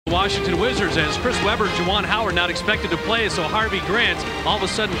Washington Wizards, as Chris Webber and Juwan Howard not expected to play, so Harvey Grant all of a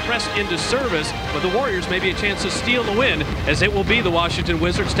sudden pressed into service, but the Warriors maybe a chance to steal the win, as it will be the Washington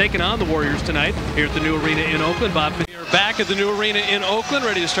Wizards taking on the Warriors tonight here at the new arena in Oakland. Bob, we are back at the new arena in Oakland,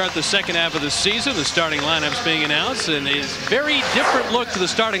 ready to start the second half of the season. The starting lineups being announced, and a very different look to the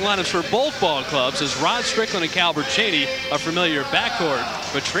starting lineups for both ball clubs, as Rod Strickland and Calbert Cheney, a familiar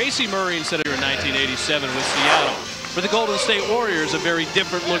backcourt, but Tracy Murray instead of in 1987 with Seattle. For the Golden State Warriors, a very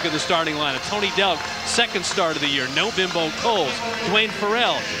different look at the starting lineup. Tony Delk, second start of the year. No Bimbo Coles. Dwayne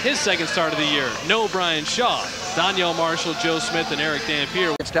Farrell, his second start of the year. No Brian Shaw. Donyell Marshall, Joe Smith, and Eric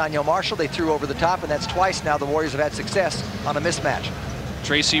Dampier. It's Donyell Marshall. They threw over the top, and that's twice now the Warriors have had success on a mismatch.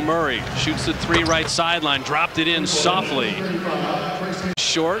 Tracy Murray shoots the three right sideline, dropped it in softly.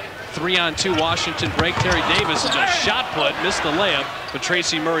 Short, 3-on-2 Washington break. Terry Davis is a shot put, missed the layup, but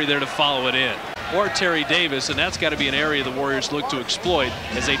Tracy Murray there to follow it in. Or Terry Davis, and that's got to be an area the Warriors look to exploit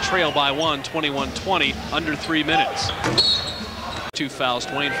as they trail by one, 21-20, under 3 minutes. 2 fouls,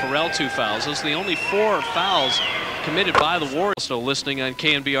 Dwayne Farrell 2 fouls. Those are the only 4 fouls committed by the Warriors. So listening on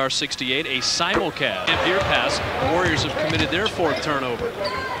KNBR 68, a simulcast. And here pass, the Warriors have committed their 4th turnover.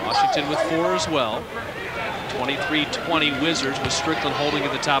 Washington with 4 as well. 23-20 Wizards with Strickland holding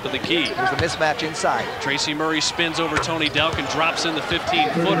at the top of the key. There's a mismatch inside. Tracy Murray spins over Tony Delk and drops in the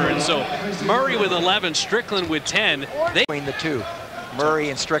 15-footer. And so Murray with 11, Strickland with 10. Between the two, Murray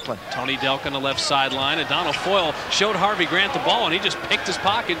and Strickland. Tony Delk on the left sideline, and Donald Foyle showed Harvey Grant the ball, and he just picked his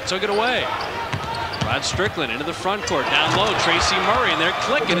pocket and took it away. Rod Strickland into the front court, down low, Tracy Murray, and they're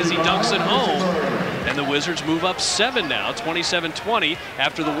clicking as he dunks it home. And the Wizards move up 7 now, 27-20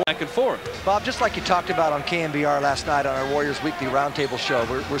 after the back and forth. Bob, just like you talked about on KNBR last night on our Warriors Weekly Roundtable show,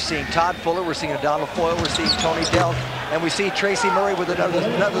 we're seeing Todd Fuller, we're seeing Donald Foyle, we're seeing Tony Delk, and we see Tracy Murray with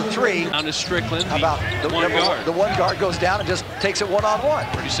another 3. Down to Strickland. How about the one guard goes down and just takes it one-on-one.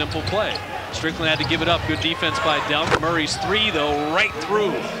 Pretty simple play. Strickland had to give it up. Good defense by Delk. Murray's 3, though, right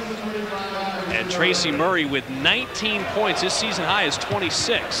through. And Tracy Murray with 19 points. His season high is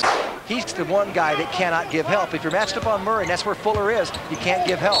 26. He's the one guy that cannot give help. If you're matched up on Murray, and that's where Fuller is, you can't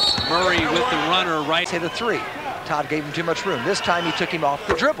give help. Murray with the runner right. Hit a 3. Todd gave him too much room. This time he took him off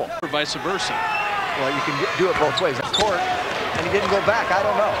the dribble. Or vice versa. Well, you can do it both ways. Of course, and he didn't go back. I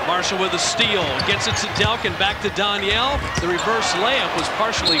don't know. Marshall with a steal. Gets it to Delk and back to Donyell. The reverse layup was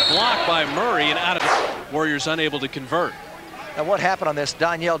partially blocked by Murray and out of Warriors unable to convert. Now what happened on this?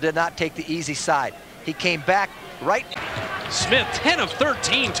 Donyell did not take the easy side. He came back right. Smith, 10 of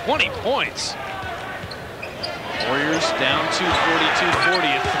 13, 20 points. Warriors down to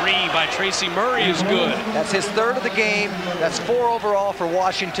 42-40. A 3 by Tracy Murray is good. That's his 3rd of the game. That's 4 overall for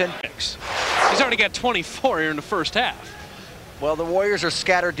Washington. He's already got 24 here in the first half. Well, the Warriors are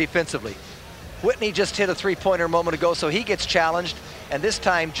scattered defensively. Whitney just hit a 3-pointer a moment ago, so he gets challenged. And this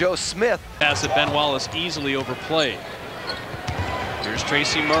time, Joe Smith. Pass that Ben Wallace easily overplayed. Here's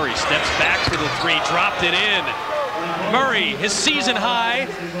Tracy Murray, steps back for the 3, dropped it in. Murray, his season high,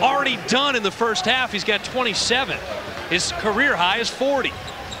 already done in the first half. He's got 27. His career high is 40.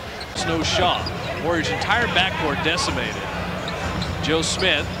 Snow Shaw, Warriors' entire backcourt decimated. Joe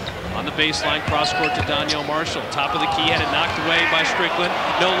Smith on the baseline, cross-court to Donyell Marshall. Top of the key, had it knocked away by Strickland.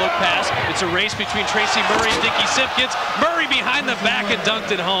 No-look pass. It's a race between Tracy Murray and Dickie Simpkins. Murray behind the back and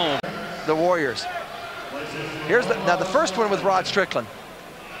dunked it home. The Warriors. Here's now the first one with Rod Strickland.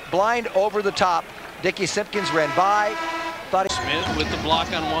 Blind over the top. Dickie Simpkins ran by. Smith with the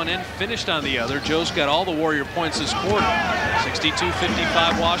block on one end, finished on the other. Joe's got all the Warrior points this quarter.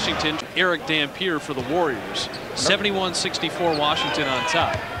 62-55 Washington. Eric Dampier for the Warriors. 71-64 Washington on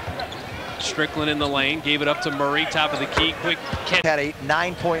top. Strickland in the lane, gave it up to Murray, top of the key, quick catch. Had a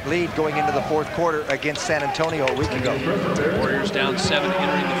 9-point lead going into the 4th quarter against San Antonio a week ago. Warriors down 7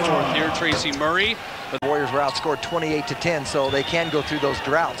 entering the 4th here. Tracy Murray. The Warriors were outscored 28-10, so they can go through those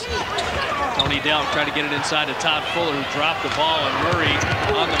droughts. Tony Delk tried to get it inside to Todd Fuller, who dropped the ball, and Murray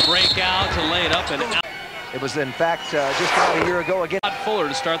on the breakout to lay it up and out. It was, in fact, just about a year ago again. Todd Fuller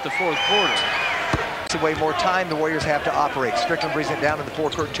to start the 4th quarter. Away more time the Warriors have to operate. Strickland brings it down to the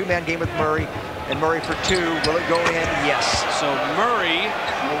 4th quarter. 2-man game with Murray, and Murray for 2. Will it go in? Yes. So Murray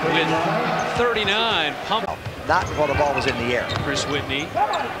with 39. Pump. Not while the ball was in the air. Chris Whitney,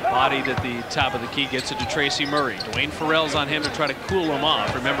 bodied at the top of the key, gets it to Tracy Murray. Dwayne Farrell's on him to try to cool him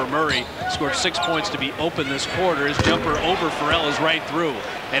off. Remember, Murray scored 6 points to be open this quarter. His jumper over Farrell is right through.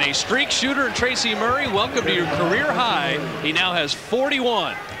 And a streak shooter in Tracy Murray. Welcome to your career high. He now has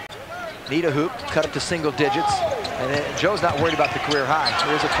 41. Need a hoop, cut up to single digits, and then Joe's not worried about the career high.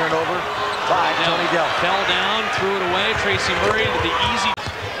 Here's a turnover by Tony Delk. Fell down, threw it away. Tracy Murray to the easy.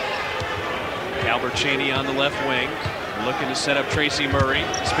 Calbert Cheney on the left wing. Looking to set up Tracy Murray.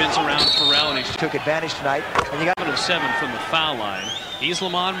 Spins around Farrell, and he took advantage tonight. And you got 7 from the foul line. He's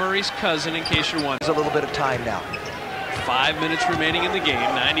Lamont Murray's cousin, in case you're wondering. There's a little bit of time now. 5 minutes remaining in the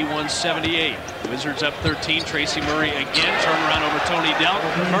game. 91-78. Wizards up 13. Tracy Murray again. Turnaround over Tony Delk.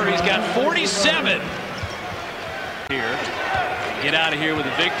 Murray's got 47. Here. Get out of here with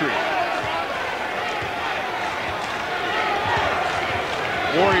a victory.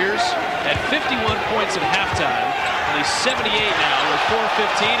 Warriors at 51 points at halftime. Only 78 now with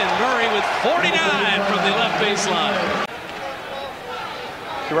 4:15, and Murray with 49 from the left baseline.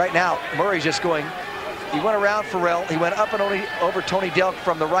 Right now, Murray's just going. He went around Farrell. He went up and over Tony Delk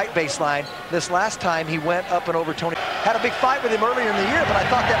from the right baseline. This last time, he went up and over Tony. Had a big fight with him earlier in the year, but I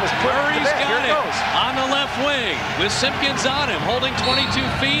thought that was put to bed. Here it goes. On the left wing with Simpkins on him, holding 22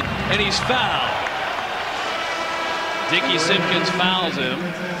 feet, and he's fouled. Dickie Simpkins fouls him.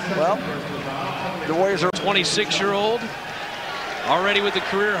 Well, the Warriors are 26-year-old. Already with the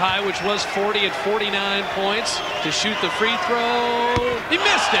career high, which was 40 at 49 points, to shoot the free throw. He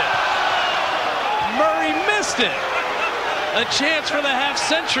missed it. Murray missed it. A chance for the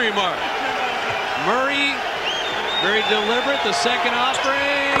half-century mark. Murray, very deliberate. The second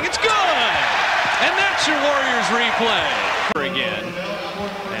offering. It's good. And that's your Warriors replay. Again.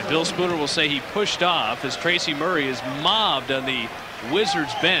 And Bill Spooner will say he pushed off as Tracy Murray is mobbed on the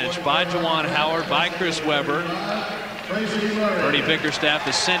Wizards bench by Juwan Howard, by Chris Webber. Bernie Bickerstaff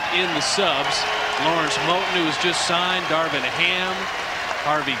has sent in the subs. Lawrence Moten, who was just signed, Darvin Ham,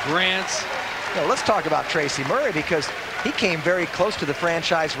 Harvey Grants. Now, let's talk about Tracy Murray, because he came very close to the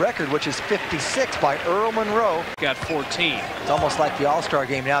franchise record, which is 56 by Earl Monroe. Got 14. It's almost like the All-Star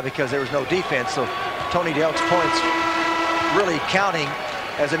game now because there was no defense, so Tony Delk's points really counting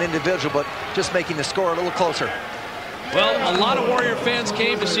as an individual, but just making the score a little closer. Well, a lot of Warrior fans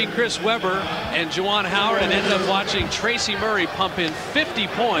came to see Chris Webber and Juwan Howard and ended up watching Tracy Murray pump in 50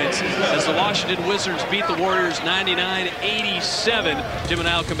 points as the Washington Wizards beat the Warriors 99-87. Jim and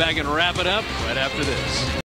I will come back and wrap it up right after this.